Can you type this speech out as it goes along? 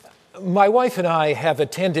My wife and I have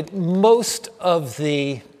attended most of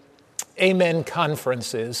the Amen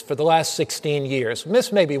conferences for the last 16 years.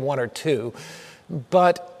 Missed maybe one or two,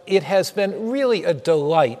 but it has been really a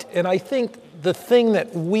delight. And I think the thing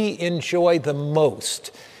that we enjoy the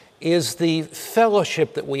most is the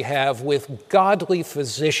fellowship that we have with godly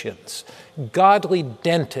physicians, godly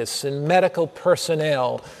dentists, and medical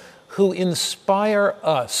personnel who inspire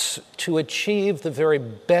us to achieve the very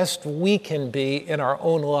best we can be in our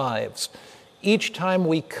own lives. Each time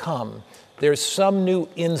we come, there's some new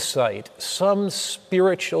insight, some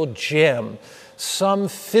spiritual gem, some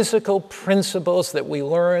physical principles that we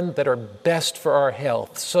learn that are best for our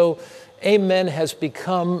health. So Amen has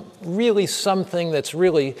become really something that's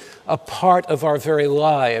really a part of our very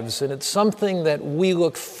lives, and it's something that we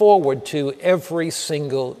look forward to every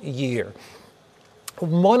single year.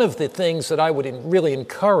 One of the things that I would really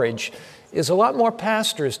encourage is a lot more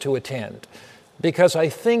pastors to attend, because I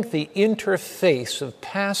think the interface of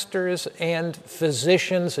pastors and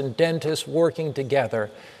physicians and dentists working together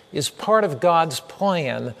is part of God's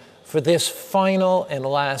plan for this final and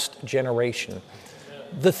last generation.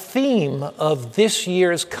 The theme of this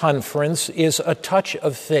year's conference is A Touch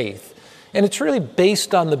of Faith, and it's really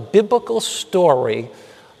based on the biblical story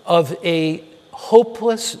of a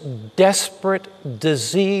hopeless, desperate,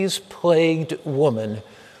 disease-plagued woman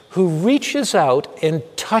who reaches out and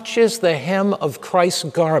touches the hem of Christ's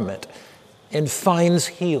garment and finds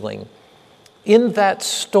healing. In that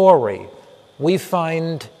story, we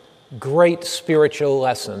find great spiritual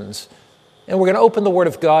lessons. And we're going to open the Word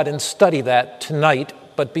of God and study that tonight.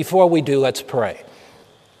 But before we do, let's pray.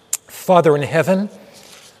 Father in heaven,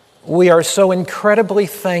 we are so incredibly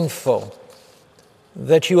thankful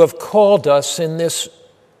that you have called us in this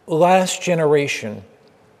last generation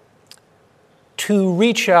to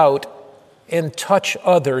reach out and touch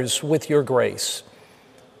others with your grace.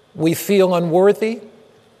 We feel unworthy,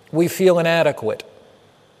 we feel inadequate,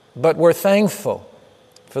 but we're thankful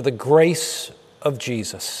for the grace of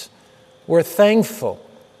Jesus. We're thankful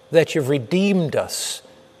that you've redeemed us,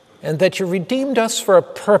 and that you redeemed us for a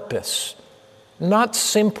purpose, not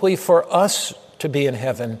simply for us to be in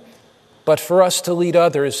heaven, but for us to lead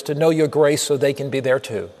others to know your grace so they can be there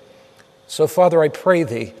too. So, Father, I pray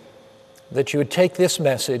thee that you would take this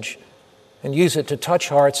message and use it to touch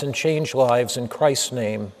hearts and change lives. In Christ's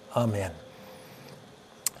name, amen.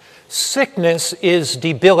 Sickness is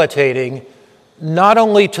debilitating, not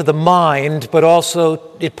only to the mind, but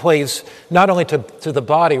also it plays, not only to the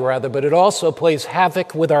body rather, but it also plays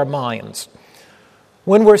havoc with our minds.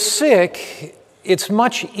 When we're sick, it's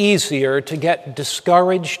much easier to get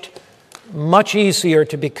discouraged, much easier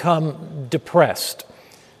to become depressed.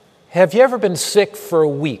 Have you ever been sick for a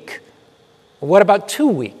week? What about 2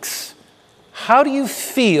 weeks? How do you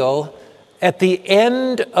feel at the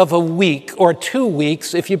end of a week or 2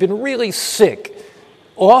 weeks if you've been really sick?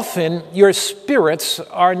 Often your spirits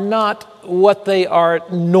are not what they are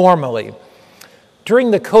normally.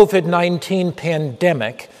 During the COVID-19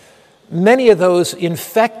 pandemic, many of those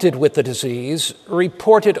infected with the disease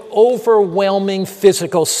reported overwhelming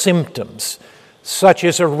physical symptoms, such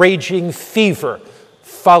as a raging fever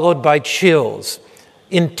followed by chills,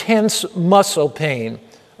 intense muscle pain,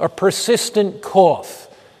 a persistent cough,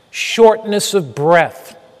 shortness of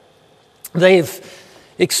breath. They've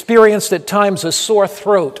experienced at times a sore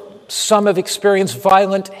throat. Some have experienced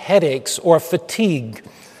violent headaches or fatigue.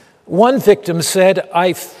 One victim said,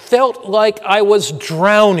 "I felt like I was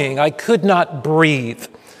drowning. I could not breathe."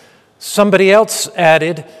 Somebody else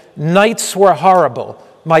added, "Nights were horrible.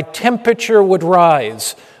 My temperature would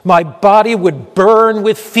rise. My body would burn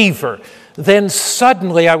with fever. Then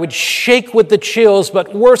suddenly I would shake with the chills,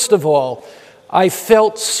 but worst of all, I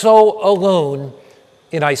felt so alone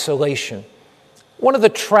in isolation." One of the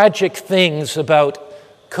tragic things about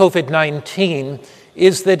COVID-19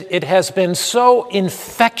 is that it has been so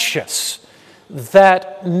infectious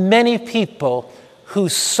that many people who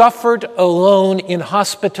suffered alone in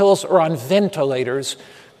hospitals or on ventilators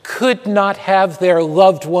could not have their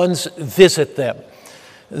loved ones visit them.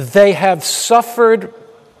 They have suffered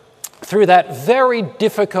through that very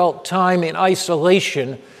difficult time in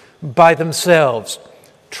isolation by themselves.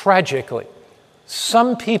 Tragically,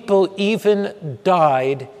 some people even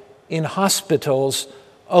died in hospitals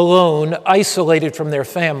alone, isolated from their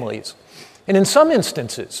families. And in some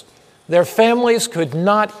instances, their families could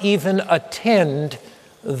not even attend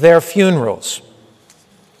their funerals.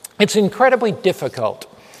 It's incredibly difficult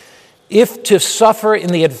if to suffer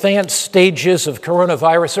in the advanced stages of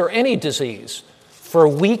coronavirus or any disease for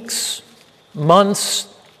weeks, months,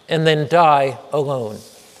 and then die alone.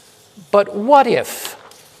 But what if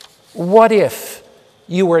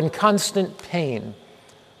you were in constant pain?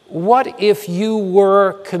 What if you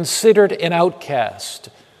were considered an outcast?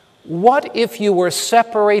 What if you were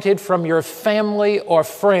separated from your family or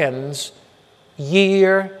friends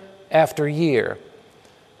year after year?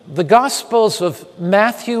 The Gospels of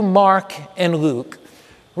Matthew, Mark, and Luke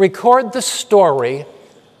record the story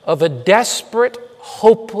of a desperate,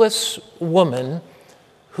 hopeless woman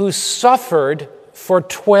who suffered for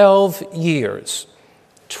 12 years.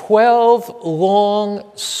 12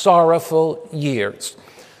 long, sorrowful years.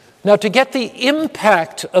 Now, to get the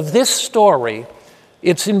impact of this story,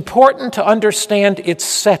 it's important to understand its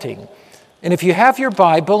setting. And if you have your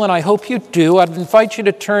Bible, and I hope you do, I'd invite you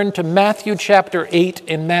to turn to Matthew chapter 8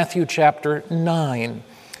 and Matthew chapter 9.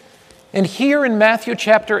 And here in Matthew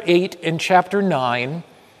chapter 8 and chapter 9,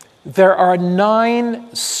 there are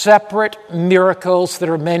 9 separate miracles that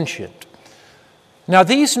are mentioned. Now,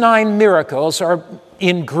 these 9 miracles are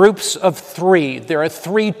in groups of 3. There are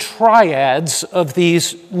 3 triads of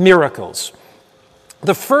these miracles.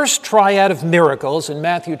 The first triad of miracles in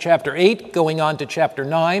Matthew chapter 8, going on to chapter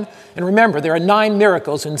 9, and remember, there are 9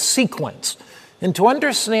 miracles in sequence. And to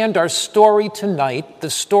understand our story tonight, the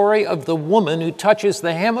story of the woman who touches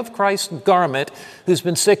the hem of Christ's garment, who's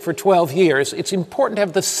been sick for 12 years, it's important to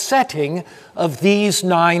have the setting of these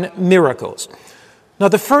 9 miracles. Now,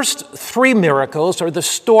 the first 3 miracles are the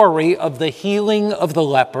story of the healing of the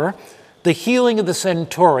leper, the healing of the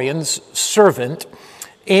centurion's servant,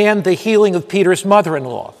 and the healing of Peter's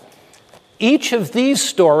mother-in-law. Each of these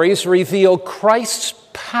stories reveal Christ's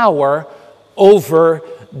power over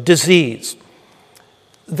disease.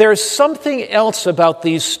 There's something else about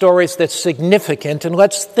these stories that's significant, and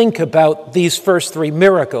let's think about these first 3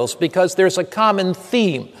 miracles, because there's a common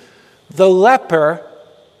theme. The leper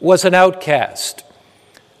was an outcast.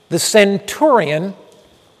 The centurion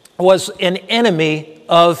was an enemy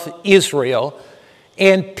of Israel,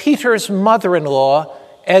 and Peter's mother-in-law,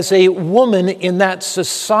 as a woman in that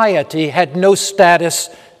society, had no status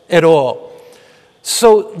at all.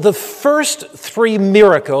 So the first 3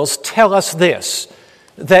 miracles tell us this,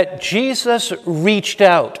 that Jesus reached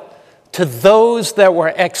out to those that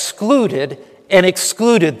were excluded and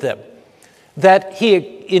excluded them, that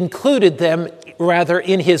he included them, rather,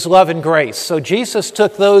 in his love and grace. So Jesus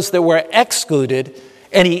took those that were excluded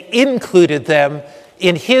and he included them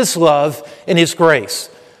in his love and his grace.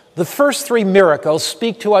 The first 3 miracles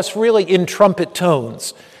speak to us really in trumpet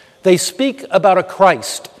tones. They speak about a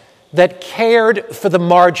Christ that cared for the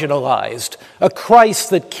marginalized, a Christ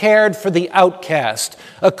that cared for the outcast,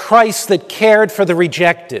 a Christ that cared for the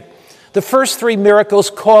rejected. The first 3 miracles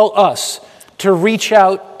call us to reach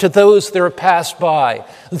out to those that are passed by,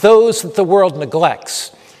 those that the world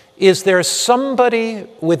neglects. Is there somebody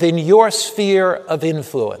within your sphere of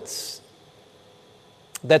influence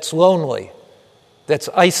that's lonely, that's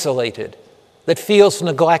isolated, that feels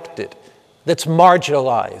neglected, that's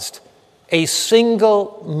marginalized? A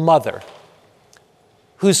single mother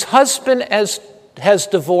whose husband has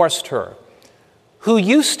divorced her, who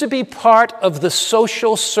used to be part of the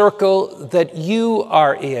social circle that you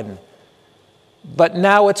are in, but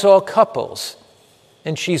now it's all couples,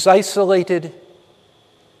 and she's isolated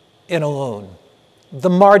and alone. The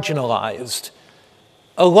marginalized,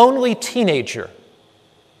 a lonely teenager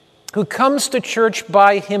who comes to church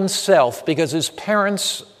by himself because his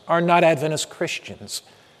parents are not Adventist Christians,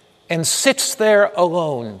 and sits there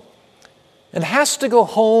alone and has to go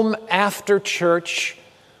home after church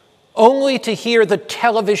only to hear the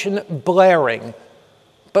television blaring,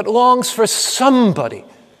 but longs for somebody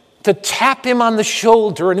to tap him on the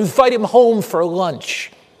shoulder and invite him home for lunch.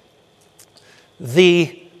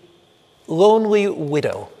 The lonely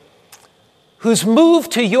widow who's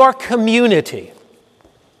moved to your community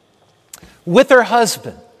with her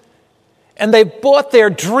husband, and they bought their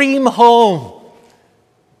dream home,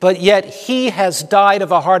 but yet he has died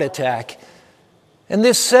of a heart attack. And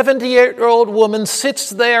this 78-year-old woman sits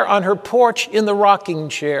there on her porch in the rocking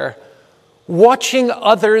chair, watching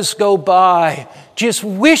others go by, just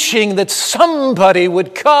wishing that somebody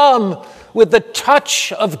would come with the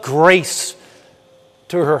touch of grace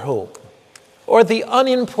to her home. Or the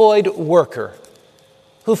unemployed worker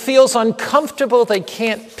who feels uncomfortable they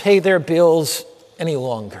can't pay their bills any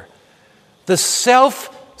longer. The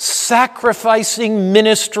self-sacrificing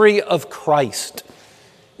ministry of Christ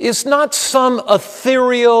is not some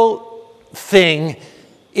ethereal thing.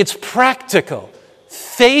 It's practical.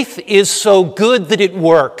 Faith is so good that it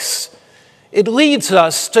works. It leads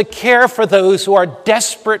us to care for those who are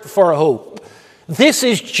desperate for hope. This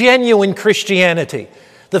is genuine Christianity.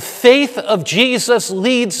 The faith of Jesus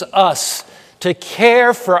leads us to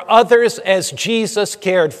care for others as Jesus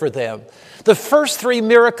cared for them. The first three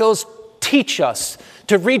miracles teach us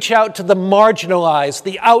to reach out to the marginalized,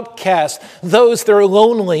 the outcast, those that are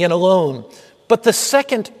lonely and alone. But the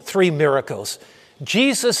second three miracles,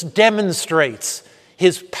 Jesus demonstrates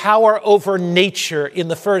his power over nature in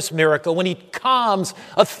the first miracle when he calms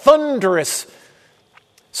a thunderous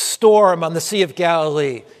storm on the Sea of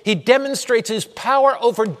Galilee. He demonstrates his power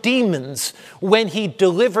over demons when he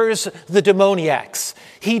delivers the demoniacs.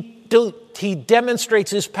 He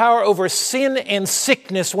demonstrates his power over sin and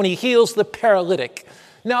sickness when he heals the paralytic.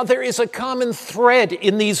 Now, there is a common thread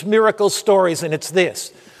in these miracle stories, and it's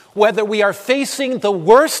this. Whether we are facing the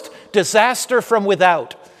worst disaster from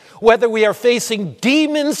without, whether we are facing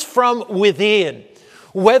demons from within,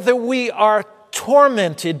 whether we are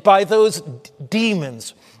tormented by those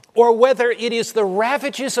demons, or whether it is the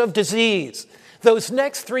ravages of disease, those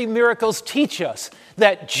next three miracles teach us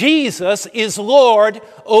that Jesus is Lord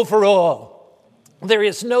over all. There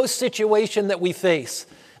is no situation that we face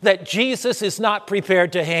that Jesus is not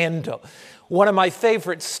prepared to handle. One of my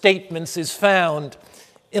favorite statements is found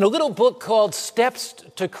in a little book called Steps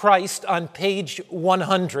to Christ on page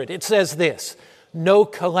 100. It says this: no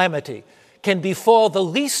calamity can befall the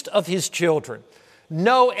least of his children.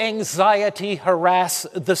 No anxiety harass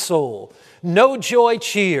the soul. No joy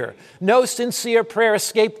cheer. No sincere prayer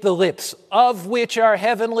escape the lips, of which our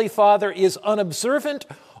Heavenly Father is unobservant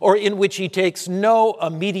or in which he takes no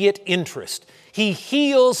immediate interest. He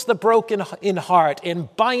heals the broken in heart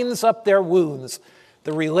and binds up their wounds.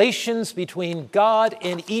 The relations between God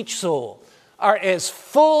and each soul are as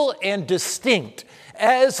full and distinct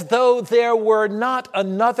as though there were not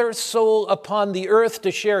another soul upon the earth to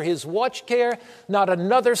share his watch care, not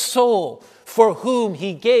another soul for whom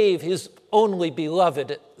he gave his only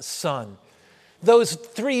beloved Son. Those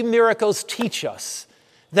three miracles teach us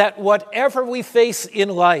that whatever we face in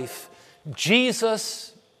life,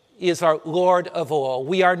 Jesus is our Lord of all.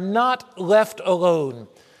 We are not left alone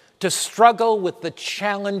to struggle with the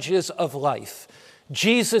challenges of life.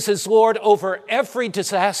 Jesus is Lord over every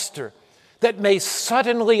disaster that may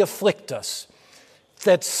suddenly afflict us,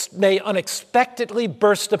 that may unexpectedly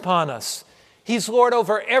burst upon us. He's Lord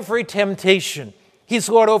over every temptation. He's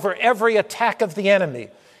Lord over every attack of the enemy.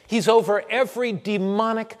 He's over every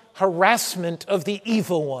demonic harassment of the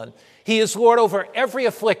evil one. He is Lord over every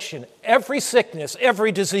affliction, every sickness,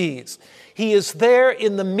 every disease. He is there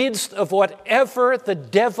in the midst of whatever the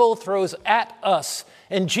devil throws at us.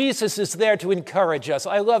 And Jesus is there to encourage us.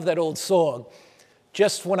 I love that old song.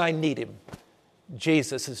 Just when I need him,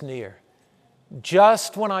 Jesus is near.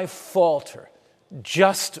 Just when I falter,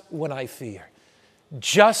 just when I fear,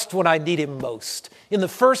 just when I need him most. In the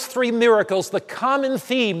first three miracles, the common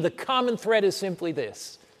theme, the common thread is simply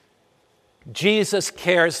this: Jesus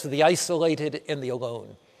cares for the isolated and the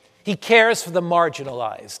alone. He cares for the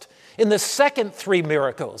marginalized. In the second three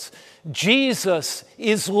miracles, Jesus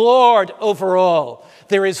is Lord over all.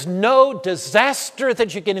 There is no disaster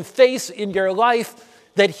that you can face in your life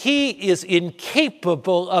that he is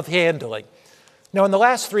incapable of handling. Now, in the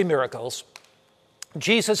last three miracles,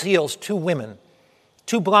 Jesus heals two women,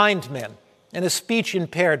 two blind men, and a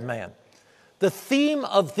speech-impaired man. The theme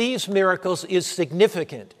of these miracles is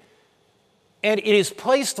significant, and it is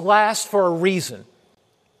placed last for a reason.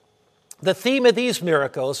 The theme of these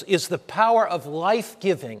miracles is the power of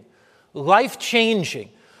life-giving, life-changing,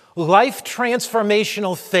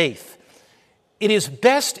 life-transformational faith. It is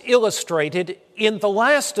best illustrated in the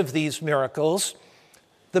last of these miracles,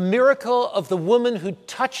 the miracle of the woman who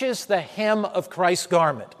touches the hem of Christ's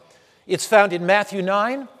garment. It's found in Matthew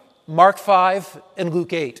 9, Mark 5, and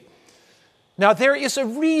Luke 8. Now, there is a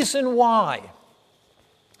reason why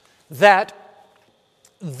that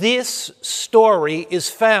this story is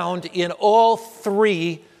found in all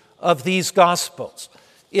three of these Gospels.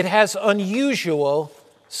 It has unusual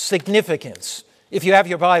significance. If you have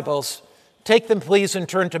your Bibles, take them please and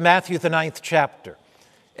turn to Matthew, the 9th chapter,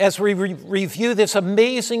 as we review this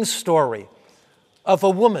amazing story of a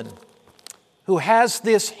woman who has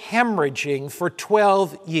this hemorrhaging for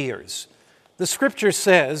 12 years. The scripture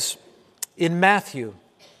says in Matthew,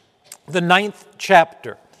 the 9th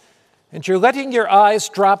chapter, and you're letting your eyes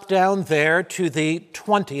drop down there to the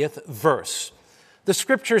 20th verse. The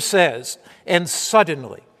scripture says, and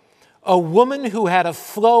suddenly a woman who had a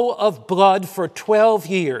flow of blood for 12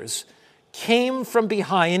 years came from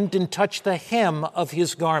behind and touched the hem of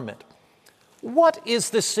his garment. What is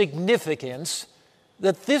the significance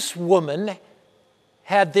that this woman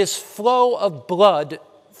had this flow of blood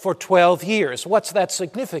for 12 years? What's that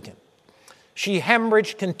significant? She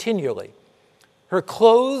hemorrhaged continually. Her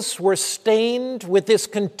clothes were stained with this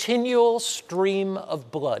continual stream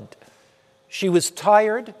of blood. She was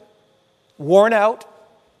tired, worn out,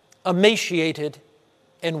 emaciated,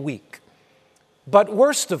 and weak. But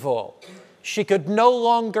worst of all, she could no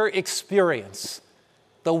longer experience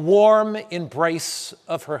the warm embrace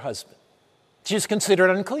of her husband. She was considered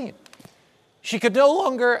unclean. She could no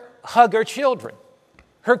longer hug her children.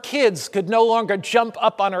 Her kids could no longer jump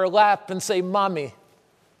up on her lap and say, "Mommy,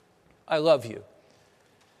 I love you."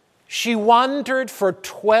 She wandered for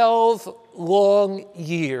 12 long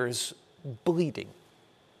years bleeding,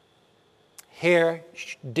 hair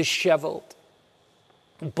disheveled,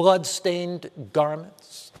 blood-stained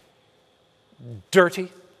garments,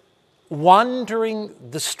 dirty, wandering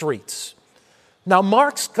the streets. Now,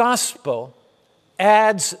 Mark's gospel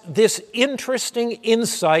adds this interesting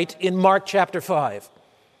insight in Mark chapter 5.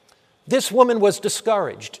 This woman was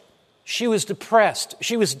discouraged. She was depressed.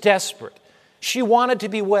 She was desperate. She wanted to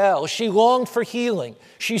be well. She longed for healing.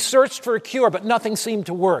 She searched for a cure, but nothing seemed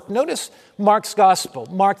to work. Notice Mark's gospel,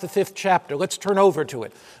 Mark the 5th chapter. Let's turn over to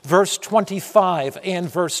it. Verse 25 and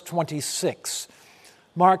verse 26.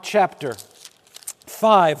 Mark chapter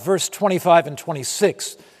 5, verse 25 and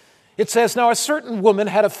 26. It says, "Now a certain woman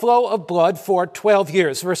had a flow of blood for 12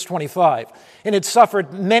 years," verse 25, "and had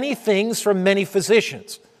suffered many things from many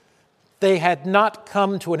physicians. They had not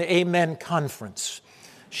come to an amen conference.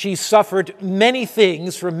 She suffered many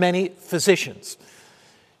things from many physicians.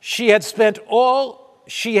 She had spent all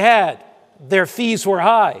she had. Their fees were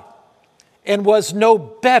high, and was no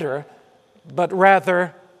better, but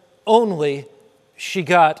rather only she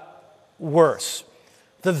got worse."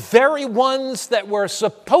 The very ones that were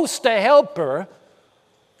supposed to help her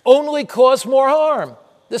only caused more harm.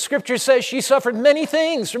 The scripture says she suffered many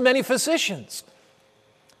things from many physicians.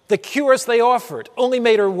 The cures they offered only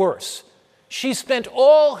made her worse. She spent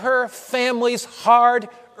all her family's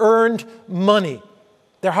hard-earned money,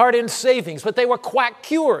 their hard-earned savings, but they were quack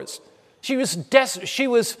cures. She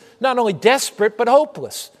was not only desperate, but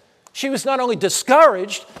hopeless. She was not only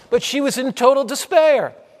discouraged, but she was in total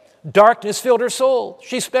despair. Darkness filled her soul.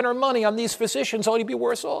 She spent her money on these physicians only to be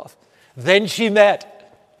worse off. Then she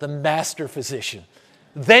met the master physician.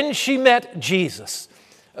 Then she met Jesus.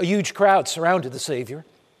 A huge crowd surrounded the Savior.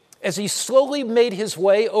 As he slowly made his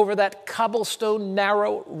way over that cobblestone,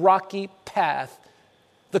 narrow, rocky path,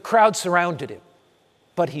 the crowd surrounded him,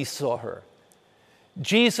 but he saw her.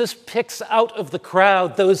 Jesus picks out of the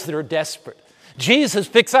crowd those that are desperate. Jesus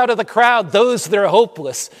picks out of the crowd those that are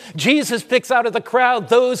hopeless. Jesus picks out of the crowd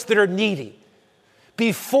those that are needy.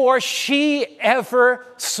 Before she ever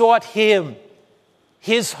sought him,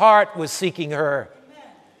 his heart was seeking her.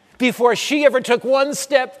 Before she ever took one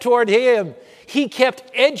step toward him, he kept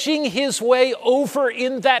edging his way over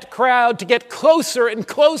in that crowd to get closer and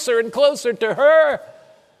closer and closer to her.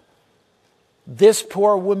 This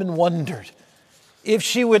poor woman wondered if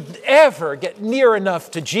she would ever get near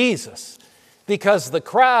enough to Jesus, because the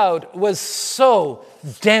crowd was so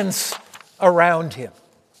dense around him.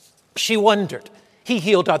 She wondered. He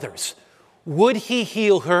healed others. Would he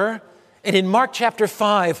heal her? And in Mark chapter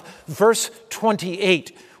 5, verse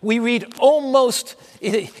 28, we read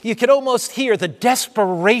you can almost hear the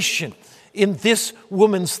desperation in this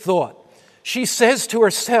woman's thought. She says to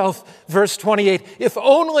herself, verse 28, "If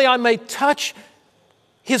only I may touch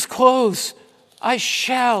his clothes, I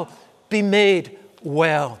shall be made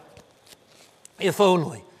well." If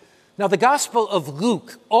only. Now, the Gospel of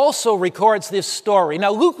Luke also records this story. Now,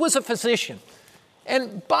 Luke was a physician,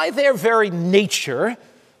 and by their very nature,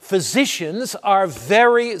 physicians are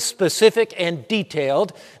very specific and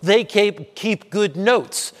detailed. They keep good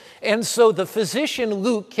notes. And so the physician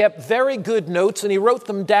Luke kept very good notes, and he wrote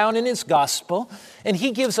them down in his gospel, and he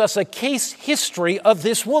gives us a case history of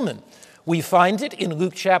this woman. We find it in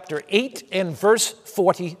Luke chapter 8 and verse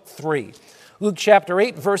 43. Luke chapter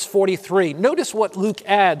 8, verse 43. Notice what Luke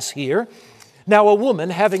adds here. "Now a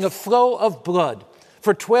woman having a flow of blood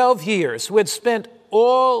for 12 years, who had spent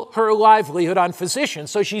all her livelihood on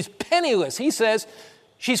physicians," so she's penniless. He says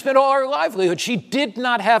she spent all her livelihood. She did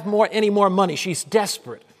not have any more money. She's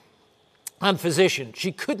desperate on physicians.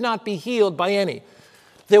 She could not be healed by any.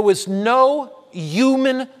 There was no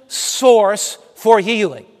human source for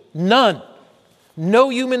healing. None. No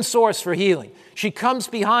human source for healing. She comes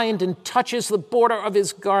behind and touches the border of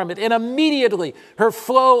his garment, and immediately her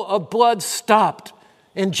flow of blood stopped.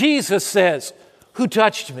 And Jesus says, "Who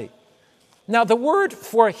touched me?" Now, the word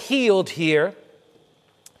for healed here,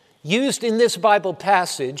 used in this Bible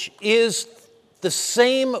passage, is the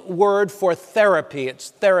same word for therapy.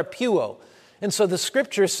 It's therapeuo. And so the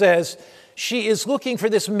scripture says she is looking for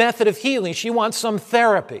this method of healing. She wants some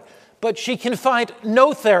therapy, but she can find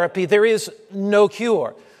no therapy. There is no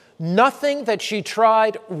cure. Nothing that she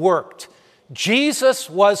tried worked. Jesus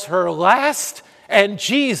was her last, and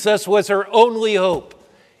Jesus was her only hope.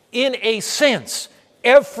 In a sense,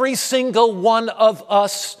 every single one of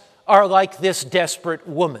us are like this desperate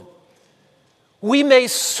woman. We may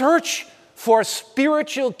search for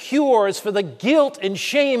spiritual cures for the guilt and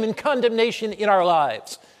shame and condemnation in our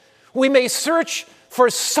lives. We may search for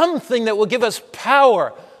something that will give us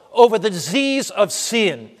power over the disease of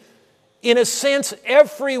sin. In a sense,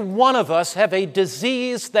 every one of us have a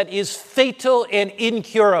disease that is fatal and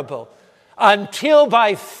incurable until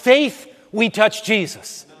by faith we touch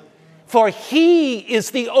Jesus. For he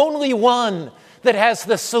is the only one that has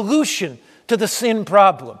the solution to the sin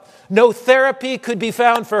problem. No therapy could be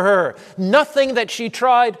found for her. Nothing that she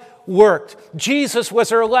tried worked. Jesus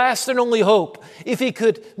was her last and only hope. If he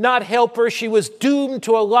could not help her, she was doomed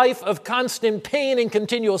to a life of constant pain and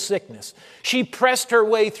continual sickness. She pressed her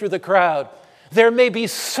way through the crowd. There may be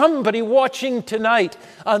somebody watching tonight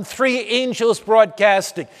on 3 Angels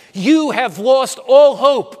Broadcasting. You have lost all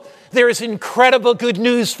hope. There is incredible good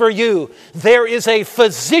news for you. There is a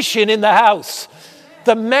physician in the house.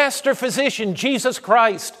 The master physician, Jesus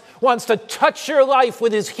Christ, wants to touch your life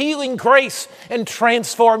with his healing grace and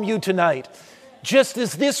transform you tonight. Just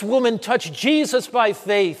as this woman touched Jesus by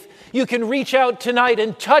faith, you can reach out tonight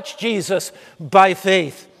and touch Jesus by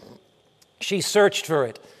faith. She searched for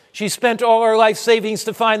it. She spent all her life savings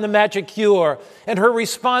to find the magic cure. And her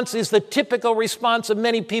response is the typical response of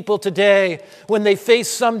many people today when they face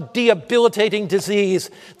some debilitating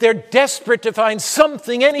disease. They're desperate to find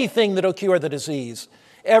something, anything that'll cure the disease.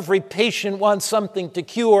 Every patient wants something to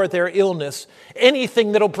cure their illness,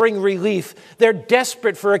 anything that'll bring relief. They're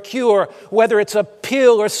desperate for a cure, whether it's a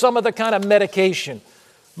pill or some other kind of medication.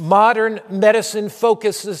 Modern medicine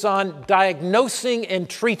focuses on diagnosing and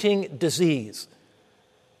treating disease.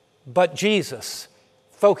 But Jesus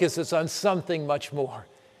focuses on something much more.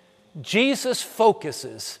 Jesus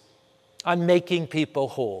focuses on making people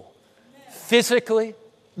whole, physically,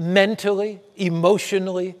 mentally,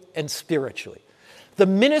 emotionally, and spiritually. The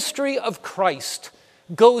ministry of Christ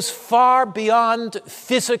goes far beyond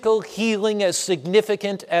physical healing, as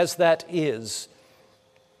significant as that is.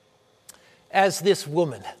 As this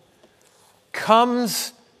woman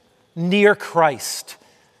comes near Christ,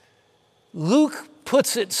 Luke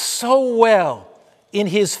puts it so well in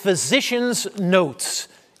his physician's notes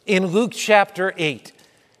in Luke chapter 8.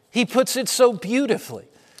 He puts it so beautifully.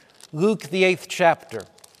 Luke, the 8th chapter.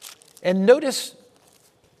 And notice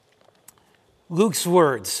Luke's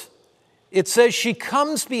words. It says, she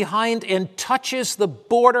comes behind and touches the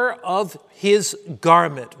border of his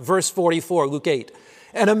garment. Verse 44, Luke 8.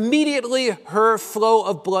 And immediately her flow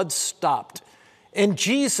of blood stopped. And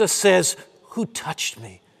Jesus says, who touched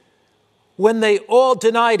me? When they all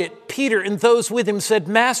denied it, Peter and those with him said,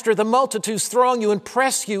 Master, the multitudes throng you and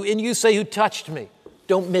press you, and you say, who touched me?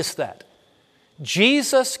 Don't miss that.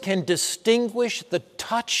 Jesus can distinguish the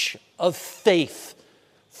touch of faith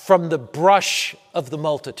from the brush of the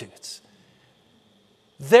multitudes.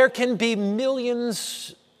 There can be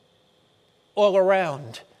millions all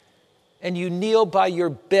around, and you kneel by your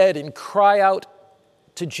bed and cry out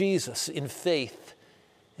to Jesus in faith.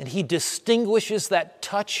 And he distinguishes that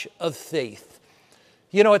touch of faith.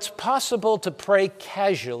 You know, it's possible to pray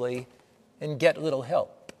casually and get little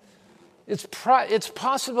help. It's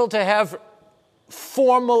possible to have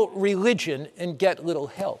formal religion and get little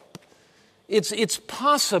help. It's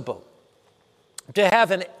possible to have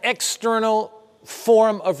an external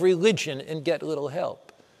form of religion and get little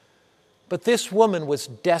help. But this woman was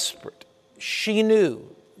desperate. She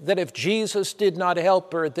knew that if Jesus did not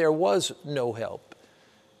help her, there was no help.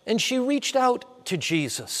 And she reached out to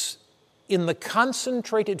Jesus in the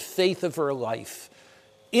concentrated faith of her life.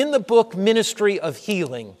 In the book Ministry of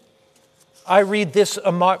Healing, I read this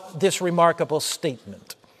remarkable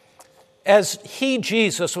statement. As he,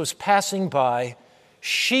 Jesus, was passing by,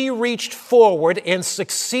 she reached forward and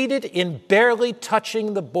succeeded in barely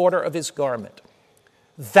touching the border of his garment.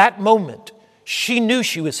 That moment, she knew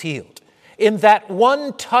she was healed. In that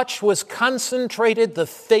one touch was concentrated the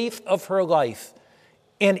faith of her life.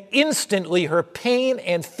 And instantly her pain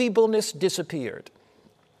and feebleness disappeared.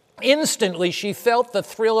 Instantly she felt the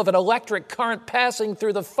thrill of an electric current passing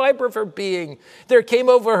through the fiber of her being. There came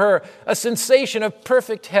over her a sensation of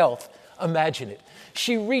perfect health. Imagine it.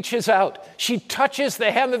 She reaches out, she touches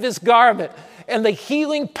the hem of his garment, and the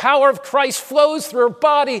healing power of Christ flows through her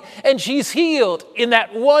body, and she's healed. In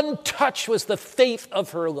that one touch was the faith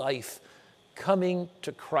of her life, coming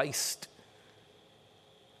to Christ.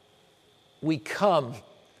 We come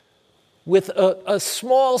with a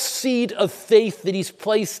small seed of faith that he's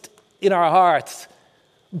placed in our hearts.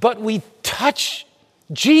 But we touch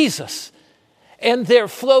Jesus, And there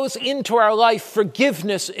flows into our life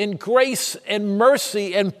forgiveness and grace and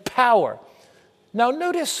mercy and power. Now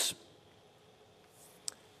notice,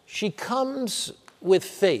 she comes with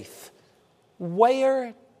faith.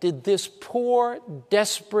 Where did this poor,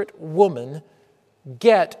 desperate woman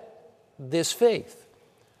get this faith?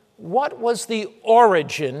 What was the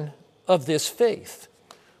origin of this faith?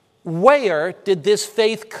 Where did this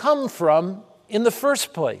faith come from in the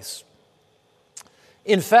first place?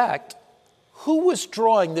 In fact, who was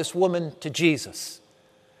drawing this woman to Jesus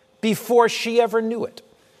before she ever knew it,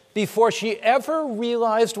 before she ever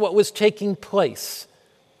realized what was taking place?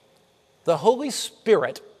 The Holy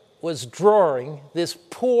Spirit was drawing this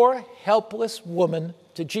poor, helpless woman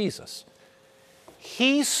to Jesus.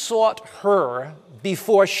 He sought her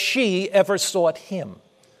before she ever sought him.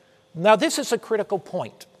 Now, this is a critical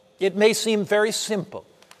point. It may seem very simple,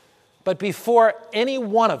 but before any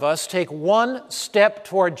one of us take one step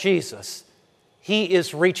toward Jesus, he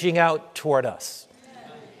is reaching out toward us.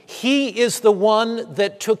 He is the one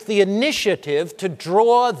that took the initiative to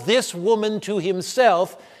draw this woman to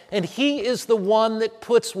himself, and he is the one that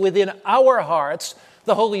puts within our hearts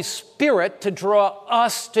the Holy Spirit to draw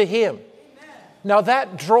us to him. Now,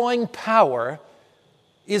 that drawing power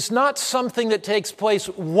is not something that takes place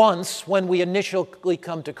once when we initially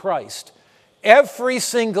come to Christ. Every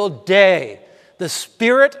single day, the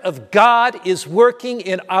Spirit of God is working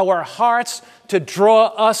in our hearts to draw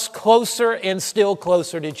us closer and still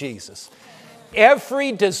closer to Jesus.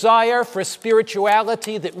 Every desire for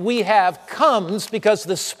spirituality that we have comes because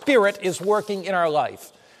the Spirit is working in our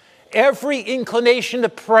life. Every inclination to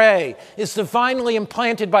pray is divinely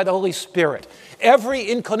implanted by the Holy Spirit. Every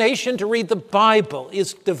inclination to read the Bible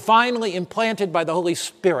is divinely implanted by the Holy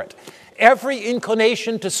Spirit. Every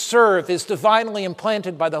inclination to serve is divinely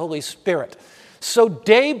implanted by the Holy Spirit. So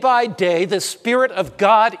day by day, the Spirit of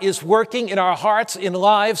God is working in our hearts and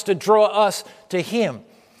lives to draw us to him.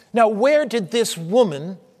 Now, where did this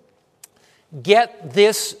woman get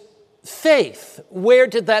this faith? Where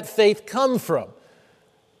did that faith come from?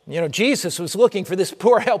 You know, Jesus was looking for this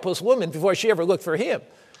poor, helpless woman before she ever looked for him.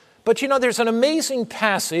 But you know, there's an amazing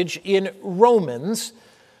passage in Romans,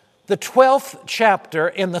 the 12th chapter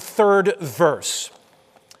and the 3rd verse.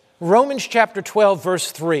 Romans chapter 12,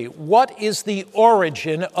 verse 3. What is the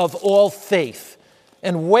origin of all faith?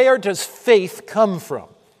 And where does faith come from?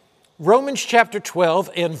 Romans chapter 12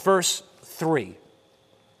 and verse 3.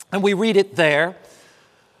 And we read it there.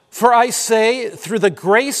 For I say, through the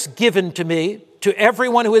grace given to me, to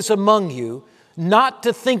everyone who is among you, not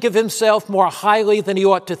to think of himself more highly than he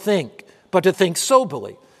ought to think, but to think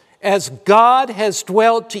soberly, as God has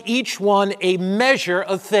dwelt to each one a measure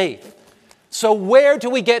of faith. So where do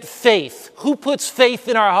we get faith? Who puts faith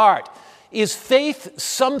in our heart? Is faith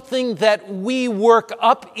something that we work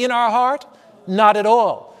up in our heart? Not at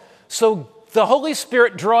all. So the Holy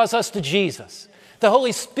Spirit draws us to Jesus. The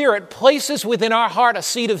Holy Spirit places within our heart a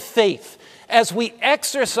seed of faith. As we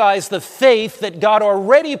exercise the faith that God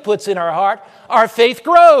already puts in our heart, our faith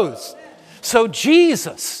grows. So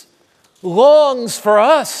Jesus longs for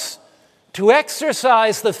us to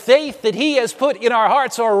exercise the faith that he has put in our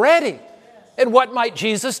hearts already. And what might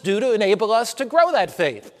Jesus do to enable us to grow that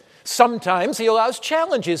faith? Sometimes he allows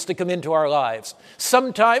challenges to come into our lives.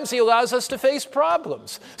 Sometimes he allows us to face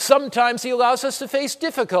problems. Sometimes he allows us to face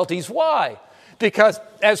difficulties. Why? Because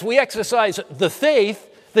as we exercise the faith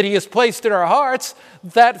that he has placed in our hearts,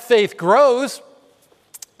 that faith grows,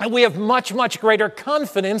 and we have much, much greater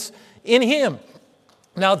confidence in him.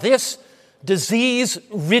 Now, this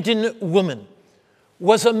disease-ridden woman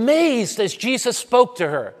was amazed as Jesus spoke to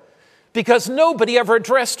her, because nobody ever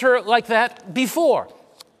addressed her like that before.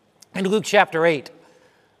 In Luke chapter 8,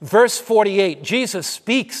 verse 48, Jesus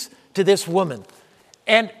speaks to this woman.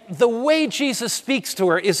 And the way Jesus speaks to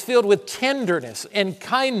her is filled with tenderness and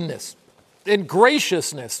kindness and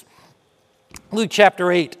graciousness. Luke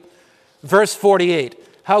chapter 8, verse 48,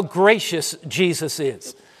 how gracious Jesus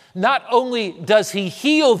is. Not only does he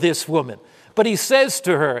heal this woman, but he says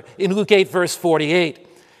to her in Luke 8, verse 48,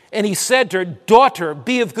 and he said to her, daughter,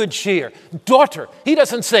 be of good cheer. Daughter. He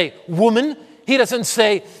doesn't say woman. He doesn't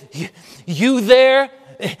say you there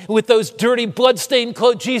with those dirty bloodstained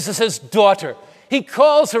clothes. Jesus says daughter. He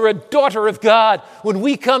calls her a daughter of God. When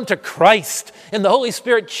we come to Christ and the Holy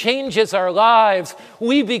Spirit changes our lives,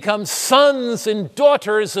 we become sons and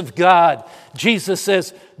daughters of God. Jesus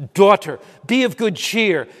says, daughter, be of good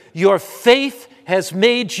cheer. Your faith has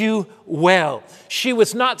made you well. She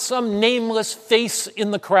was not some nameless face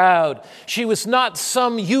in the crowd. She was not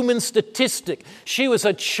some human statistic. She was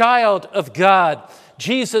a child of God.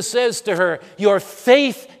 Jesus says to her, your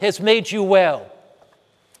faith has made you well.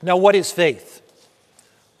 Now, what is faith?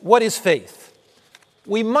 What is faith?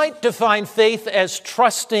 We might define faith as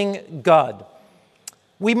trusting God.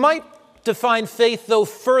 We might define faith, though,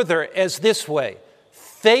 further as this way.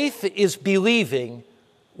 Faith is believing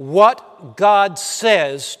what God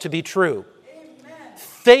says to be true. Amen.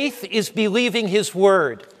 Faith is believing His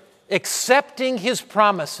word, accepting His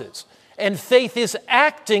promises, and faith is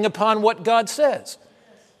acting upon what God says.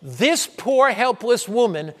 This poor, helpless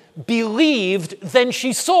woman believed, then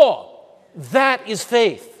she saw. That is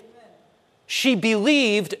faith. She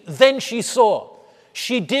believed, then she saw.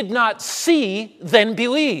 She did not see, then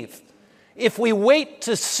believe. If we wait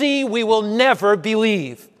to see, we will never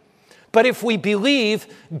believe. But if we believe,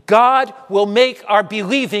 God will make our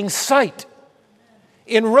believing sight.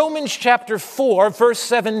 In Romans chapter 4, verse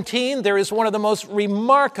 17, there is one of the most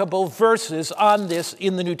remarkable verses on this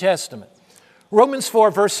in the New Testament. Romans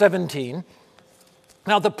 4, verse 17.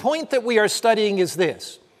 Now, the point that we are studying is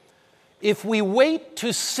this. If we wait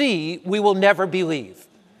to see, we will never believe.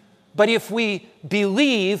 But if we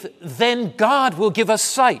believe, then God will give us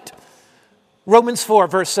sight. Romans 4,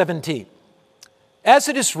 verse 17. As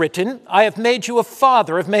it is written, I have made you a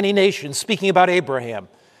father of many nations, speaking about Abraham,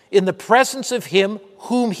 in the presence of him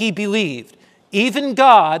whom he believed, even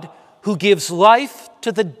God who gives life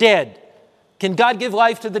to the dead. Can God give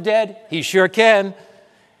life to the dead? He sure can.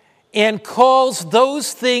 And calls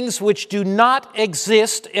those things which do not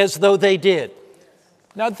exist as though they did.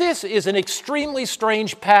 Now, this is an extremely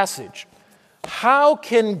strange passage. How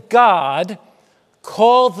can God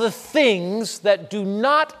call the things that do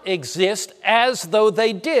not exist as though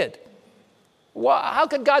they did? Well, how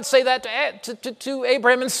could God say that to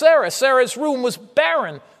Abraham and Sarah? Sarah's womb was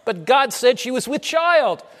barren, but God said she was with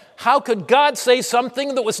child. How could God say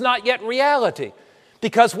something that was not yet reality?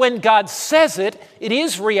 Because when God says it, it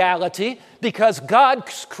is reality, because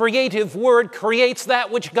God's creative word creates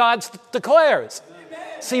that which God declares.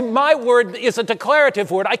 See, my word is a declarative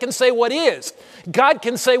word. I can say what is. God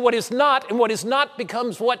can say what is not, and what is not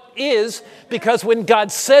becomes what is, because when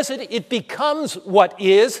God says it, it becomes what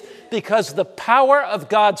is, because the power of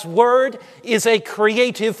God's word is a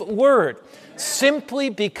creative word.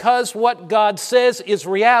 Simply because what God says is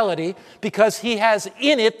reality, because He has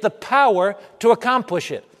in it the power to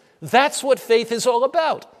accomplish it. That's what faith is all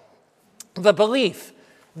about. The belief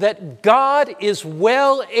that God is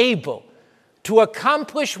well able to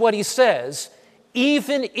accomplish what He says,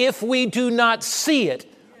 even if we do not see it,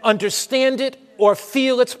 understand it, or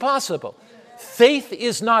feel it's possible. Faith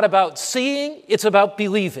is not about seeing, it's about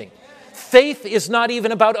believing. Faith is not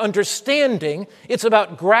even about understanding, it's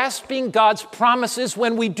about grasping God's promises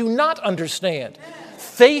when we do not understand.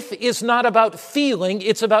 Faith is not about feeling,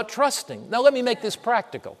 it's about trusting. Now let me make this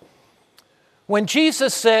practical. When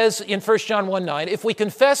Jesus says in 1 John 1:9, if we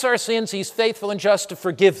confess our sins, He's faithful and just to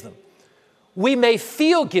forgive them. We may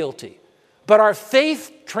feel guilty, but our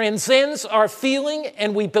faith transcends our feeling,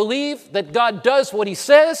 and we believe that God does what He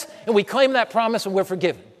says, and we claim that promise and we're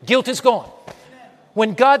forgiven. Guilt is gone.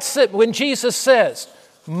 When Jesus says,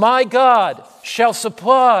 my God shall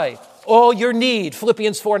supply all your need,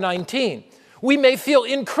 Philippians 4:19, we may feel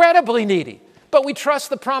incredibly needy, but we trust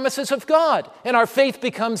the promises of God, and our faith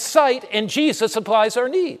becomes sight, and Jesus supplies our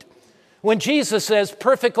need. When Jesus says,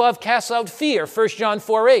 perfect love casts out fear, 1 John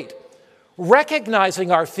 4:8, recognizing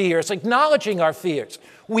our fears, acknowledging our fears,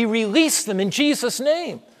 we release them in Jesus'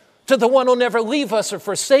 name. To the one who'll never leave us or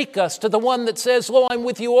forsake us, to the one that says, lo, I'm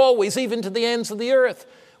with you always, even to the ends of the earth.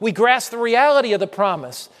 We grasp the reality of the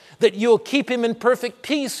promise that you'll keep him in perfect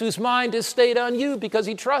peace whose mind is stayed on you because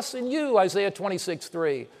he trusts in you, Isaiah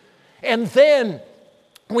 26:3. And then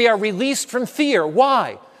we are released from fear.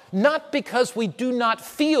 Why? Not because we do not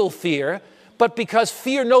feel fear, but because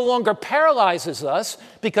fear no longer paralyzes us,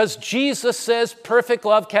 because Jesus says perfect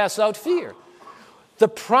love casts out fear. The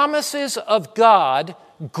promises of God,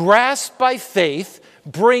 grasped by faith,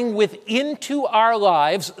 bring into our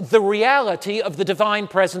lives the reality of the divine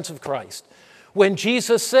presence of Christ. When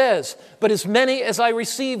Jesus says, but as many as I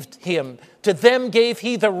received him, to them gave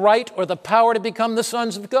he the right or the power to become the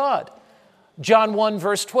sons of God. John 1,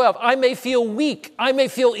 verse 12, I may feel weak, I may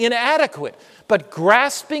feel inadequate, but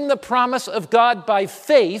grasping the promise of God by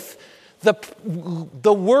faith,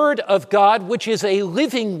 the word of God, which is a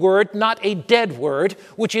living word, not a dead word,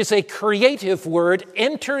 which is a creative word,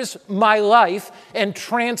 enters my life and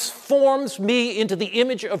transforms me into the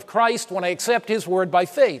image of Christ when I accept his word by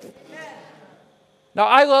faith. Now,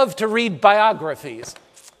 I love to read biographies,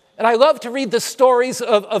 and I love to read the stories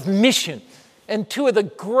of mission. And two of the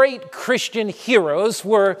great Christian heroes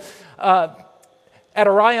were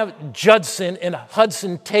Adoniram Judson and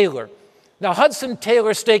Hudson Taylor. Now, Hudson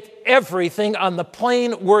Taylor staked everything on the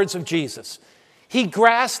plain words of Jesus. He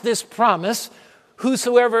grasped this promise,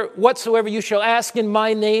 whatsoever you shall ask in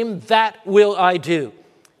my name, that will I do.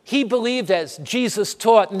 He believed as Jesus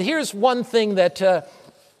taught. And here's one thing that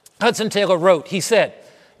Hudson Taylor wrote. He said,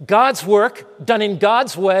 God's work, done in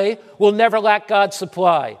God's way, will never lack God's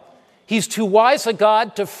supply. He's too wise a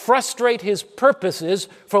God to frustrate his purposes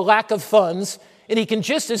for lack of funds, and he can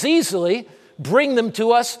just as easily bring them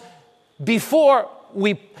to us before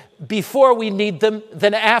we need them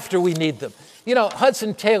than after we need them. You know,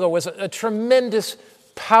 Hudson Taylor was a tremendous,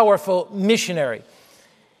 powerful missionary.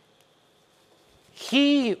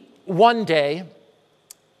 He, one day,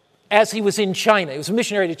 as he was in China, he was a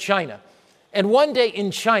missionary to China, and one day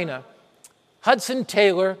in China, Hudson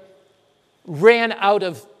Taylor ran out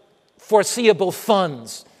of foreseeable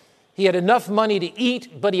funds. He had enough money to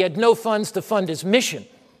eat, but he had no funds to fund his mission.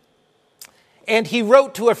 And he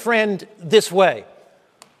wrote to a friend this way,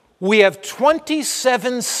 we have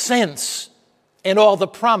 27 cents in all the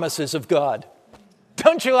promises of God.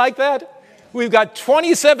 Don't you like that? We've got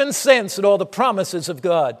 27 cents in all the promises of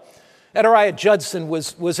God. Adoniram Judson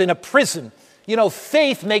was in a prison. You know,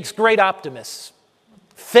 faith makes great optimists.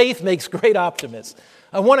 Faith makes great optimists.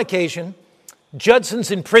 On one occasion,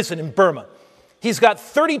 Judson's in prison in Burma. He's got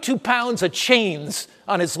 32 pounds of chains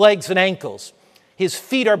on his legs and ankles. His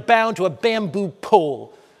feet are bound to a bamboo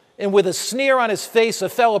pole. And with a sneer on his face, a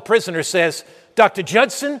fellow prisoner says, Dr.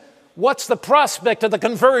 Judson, what's the prospect of the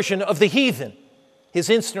conversion of the heathen? His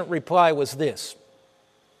instant reply was this,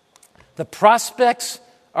 the prospects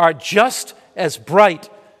are just as bright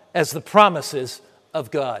as the promises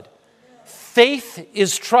of God. Faith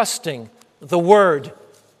is trusting the word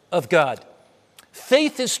of God.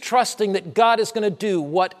 Faith is trusting that God is going to do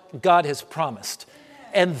what God has promised.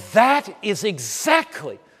 And that is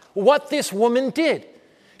exactly what this woman did.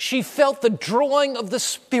 She felt the drawing of the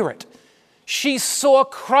Spirit. She saw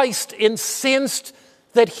Christ and sensed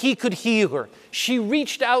that he could heal her. She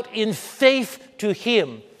reached out in faith to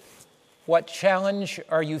him. What challenge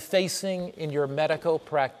are you facing in your medical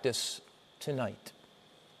practice tonight?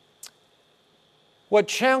 What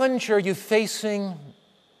challenge are you facing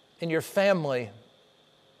in your family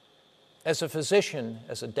as a physician,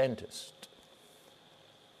 as a dentist?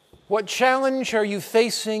 What challenge are you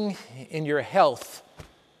facing in your health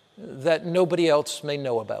that nobody else may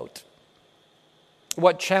know about?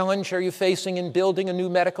 What challenge are you facing in building a new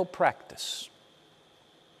medical practice?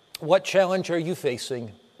 What challenge are you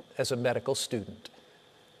facing as a medical student?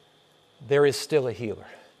 There is still a healer.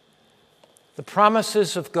 The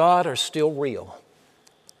promises of God are still real.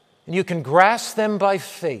 And you can grasp them by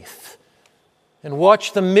faith and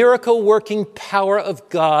watch the miracle-working power of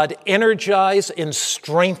God energize and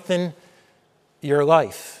strengthen your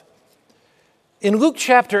life. In Luke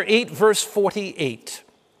chapter 8, verse 48,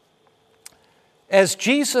 as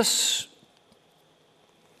Jesus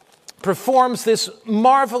performs this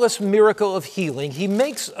marvelous miracle of healing, he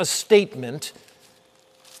makes a statement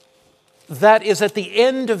that is at the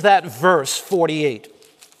end of that verse 48.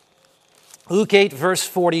 Luke 8, verse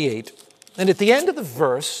 48. And at the end of the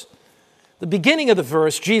verse, the beginning of the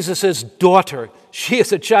verse, Jesus says, daughter, she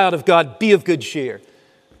is a child of God, be of good cheer.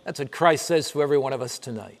 That's what Christ says to every one of us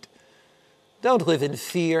tonight. Don't live in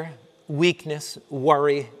fear, weakness,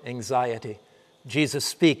 worry, anxiety. Jesus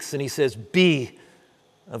speaks and he says, be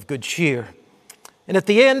of good cheer. And at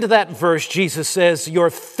the end of that verse, Jesus says, your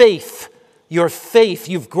faith,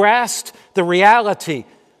 you've grasped the reality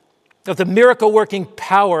of the miracle-working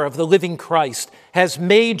power of the living Christ has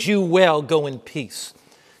made you well. Go in peace.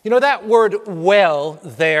 You know, that word well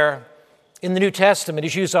there in the New Testament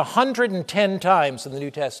is used 110 times in the New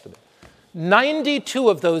Testament. 92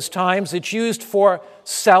 of those times it's used for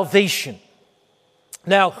salvation.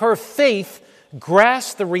 Now, her faith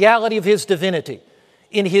grasped the reality of his divinity.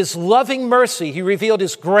 In his loving mercy, he revealed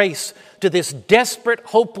his grace to this desperate,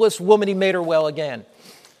 hopeless woman. He made her well again.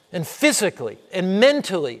 And physically, and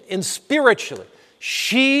mentally, and spiritually,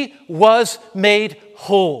 she was made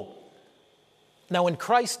whole. Now, when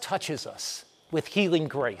Christ touches us with healing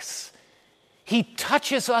grace, he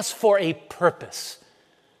touches us for a purpose.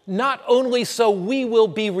 Not only so we will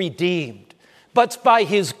be redeemed, but by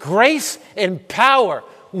his grace and power,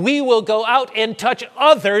 we will go out and touch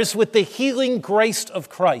others with the healing grace of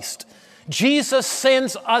Christ. Jesus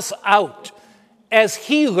sends us out as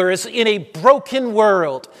healers in a broken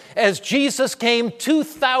world, as Jesus came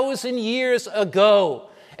 2,000 years ago,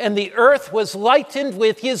 and the earth was lightened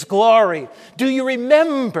with his glory. Do you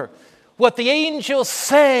remember what the angels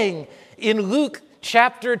sang in Luke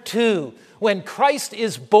chapter 2? When Christ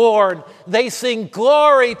is born, they sing,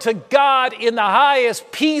 glory to God in the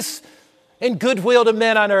highest, peace and goodwill to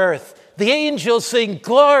men on earth. The angels sing,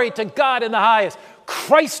 "Glory to God in the highest."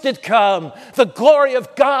 Christ had come. The glory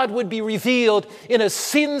of God would be revealed in a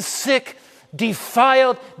sin-sick,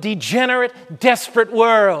 defiled, degenerate, desperate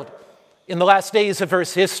world. In the last days of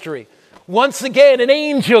Earth's history, once again, an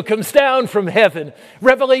angel comes down from heaven.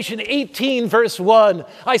 Revelation 18, verse 1.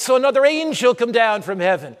 I saw another angel come down from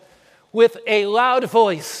heaven with a loud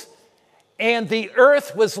voice, and the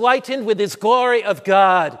earth was lightened with his glory of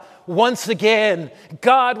God. Once again,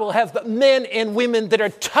 God will have the men and women that are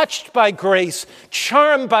touched by grace,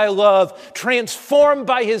 charmed by love, transformed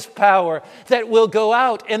by his power, that will go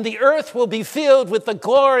out, and the earth will be filled with the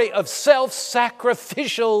glory of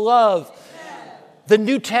self-sacrificial love. The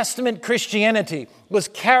New Testament Christianity was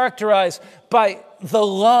characterized by the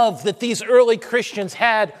love that these early Christians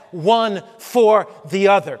had one for the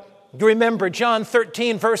other. You remember John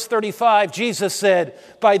 13, verse 35, Jesus said,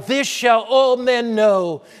 "By this shall all men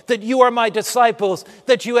know that you are my disciples,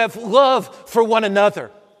 that you have love for one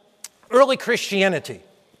another." Early Christianity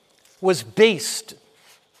was based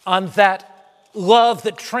on that love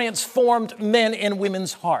that transformed men and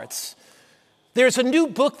women's hearts. There's a new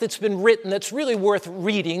book that's been written that's really worth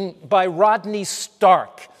reading by Rodney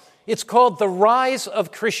Stark. It's called The Rise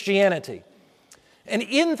of Christianity. And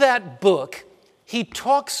in that book, he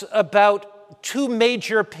talks about two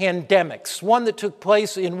major pandemics, one that took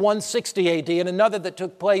place in 160 AD and another that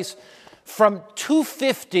took place from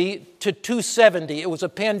 250 to 270. It was a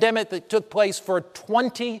pandemic that took place for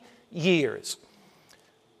 20 years.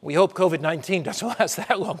 We hope COVID-19 doesn't last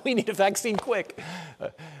that long. We need a vaccine quick.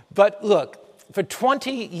 But look, for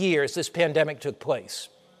 20 years, this pandemic took place.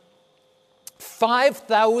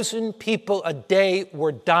 5,000 people a day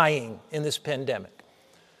were dying in this pandemic.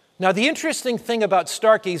 Now, the interesting thing about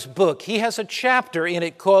Starkey's book, he has a chapter in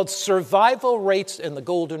it called Survival Rates and the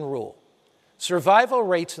Golden Rule. Survival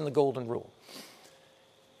Rates and the Golden Rule.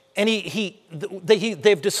 And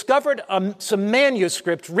they've discovered some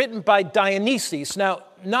manuscripts written by Dionysius. Now,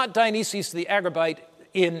 not Dionysius the Agorite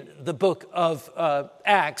in the book of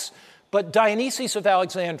Acts, but Dionysius of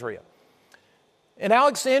Alexandria. In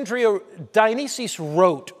Alexandria, Dionysius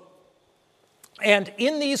wrote, and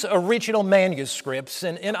in these original manuscripts,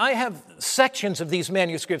 and I have sections of these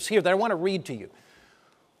manuscripts here that I want to read to you.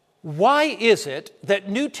 Why is it that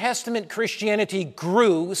New Testament Christianity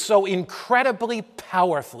grew so incredibly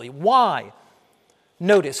powerfully? Why?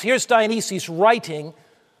 Notice, here's Dionysius writing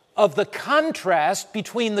of the contrast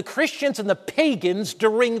between the Christians and the pagans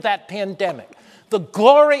during that pandemic. The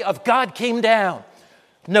glory of God came down.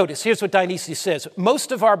 Notice, here's what Dionysius says.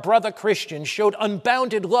 Most of our brother Christians showed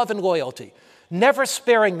unbounded love and loyalty, never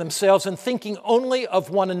sparing themselves and thinking only of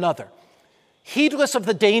one another. Heedless of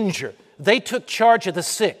the danger, they took charge of the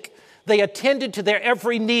sick. They attended to their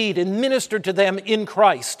every need and ministered to them in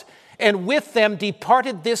Christ, and with them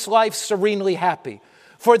departed this life serenely happy.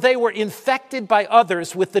 For they were infected by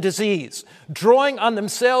others with the disease, drawing on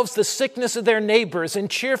themselves the sickness of their neighbors and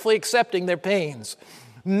cheerfully accepting their pains.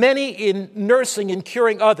 Many, in nursing and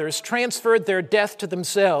curing others, transferred their death to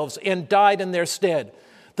themselves and died in their stead.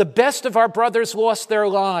 The best of our brothers lost their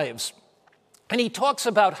lives. And he talks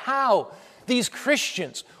about how these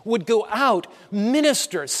Christians would go out,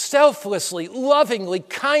 minister selflessly, lovingly,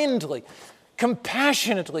 kindly,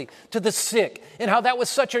 compassionately to the sick, and how that was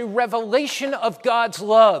such a revelation of God's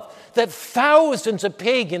love that thousands of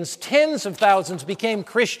pagans, tens of thousands, became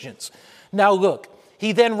Christians. Now look,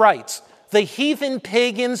 he then writes, the heathen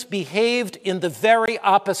pagans behaved in the very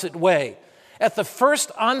opposite way. At the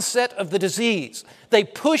first onset of the disease, they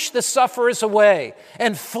pushed the sufferers away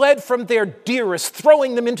and fled from their dearest,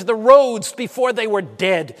 throwing them into the roads before they were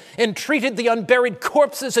dead, and treated the unburied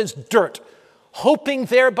corpses as dirt, hoping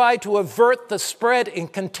thereby to avert the spread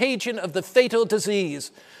and contagion of the fatal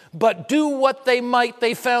disease. But do what they might,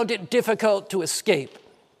 they found it difficult to escape.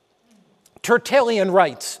 Tertullian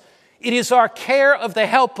writes, it is our care of the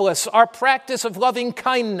helpless, our practice of loving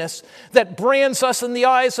kindness that brands us in the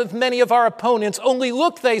eyes of many of our opponents. Only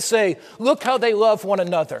look, they say, look how they love one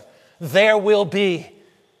another. There will be,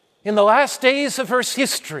 in the last days of Earth's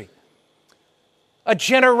history, a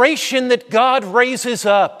generation that God raises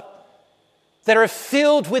up that are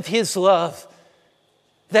filled with his love,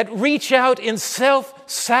 that reach out in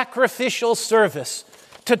self-sacrificial service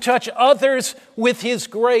to touch others with his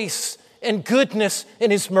grace and goodness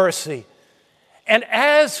and his mercy. And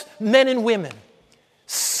as men and women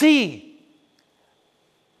see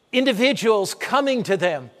individuals coming to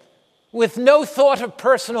them with no thought of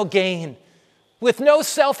personal gain, with no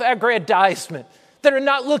self-aggrandizement, that are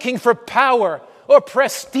not looking for power or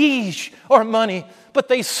prestige or money, but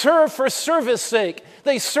they serve for service sake.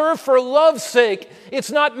 They serve for love's sake.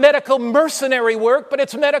 It's not medical mercenary work, but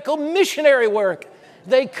it's medical missionary work.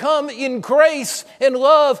 They come in grace and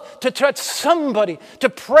love to touch somebody, to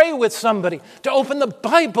pray with somebody, to open the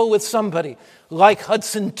Bible with somebody, like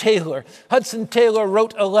Hudson Taylor. Hudson Taylor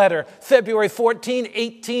wrote a letter, February 14,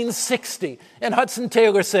 1860, and Hudson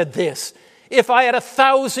Taylor said this: "If I had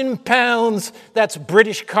 1,000 pounds, that's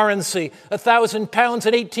British currency. 1,000 pounds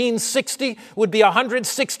in 1860 would be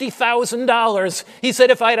 $160,000. He said,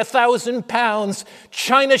 if I had 1,000 pounds,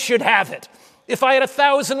 China should have it. If I had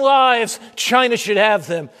 1,000 lives, China should have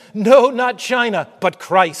them. No, not China, but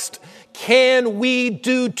Christ. Can we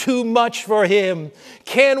do too much for him?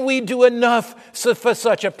 Can we do enough for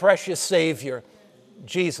such a precious Savior?"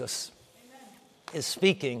 Jesus is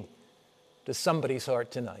speaking to somebody's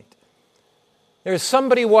heart tonight. There's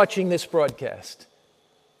somebody watching this broadcast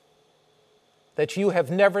that you have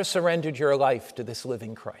never surrendered your life to this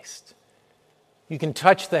living Christ. You can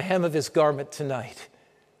touch the hem of his garment tonight,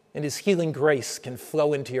 and his healing grace can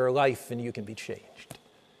flow into your life, and you can be changed.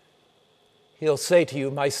 He'll say to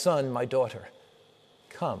you, "My son, my daughter,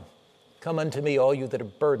 come unto me, all you that are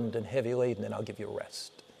burdened and heavy laden, and I'll give you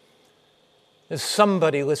rest." There's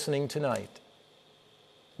somebody listening tonight.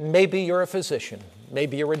 Maybe you're a physician.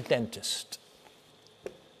 Maybe you're a dentist.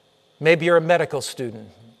 Maybe you're a medical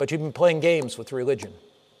student, but you've been playing games with religion.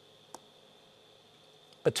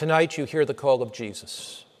 But tonight you hear the call of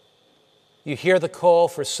Jesus. You hear the call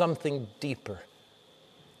for something deeper,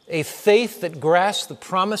 a faith that grasps the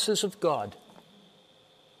promises of God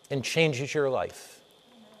and changes your life.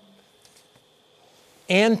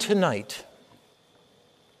 And tonight,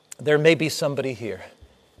 there may be somebody here.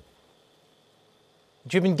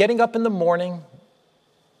 You've been getting up in the morning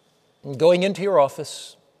and going into your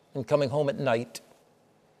office and coming home at night,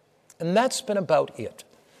 and that's been about it.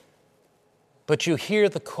 But you hear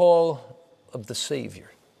the call of the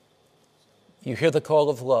Savior. You hear the call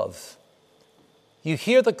of love. You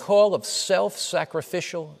hear the call of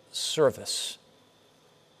self-sacrificial service.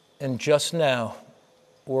 And just now,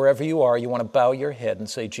 wherever you are, you want to bow your head and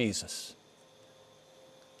say, "Jesus,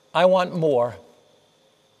 I want more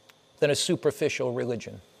than a superficial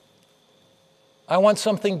religion. I want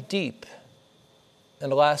something deep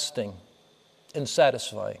and lasting and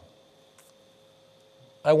satisfying.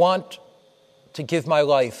 I want to give my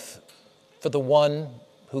life for the one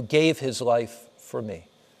who gave his life for me.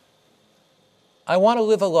 I want to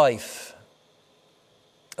live a life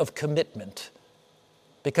of commitment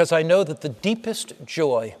because I know that the deepest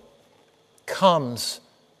joy comes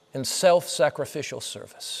in self-sacrificial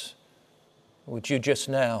service." Would you just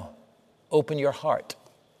now open your heart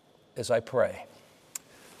as I pray?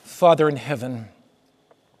 Father in heaven,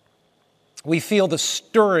 we feel the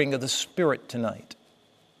stirring of the Spirit tonight.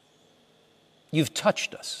 You've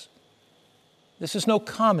touched us. This is no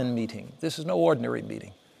common meeting. This is no ordinary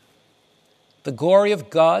meeting. The glory of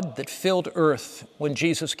God that filled earth when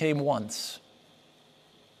Jesus came once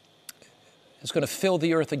is going to fill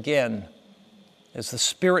the earth again as the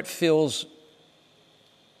Spirit fills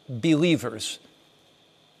believers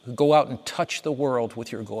who go out and touch the world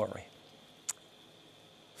with your glory.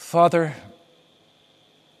 Father,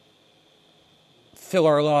 fill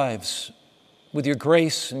our lives with your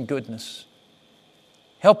grace and goodness.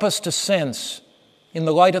 Help us to sense, in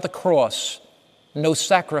the light of the cross, no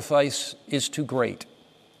sacrifice is too great.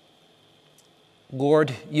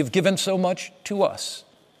 Lord, you've given so much to us.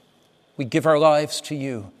 We give our lives to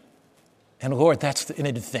you. And Lord, that's an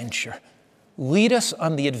adventure. Lead us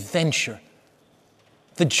on the adventure,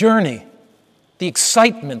 the journey, the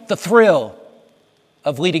excitement, the thrill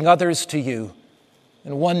of leading others to you.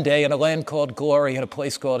 And one day, in a land called glory, in a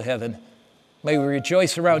place called heaven, may we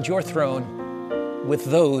rejoice around your throne with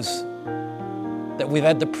those that we've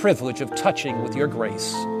had the privilege of touching with your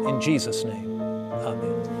grace. In Jesus' name,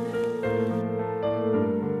 amen.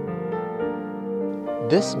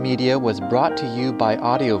 This media was brought to you by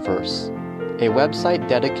Audioverse, a website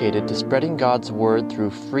dedicated to spreading God's Word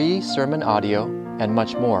through free sermon audio and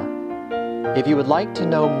much more. If you would like to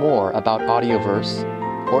know more about Audioverse,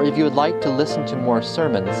 or if you would like to listen to more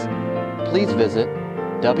sermons, please visit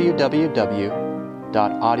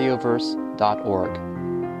www.audioverse.org.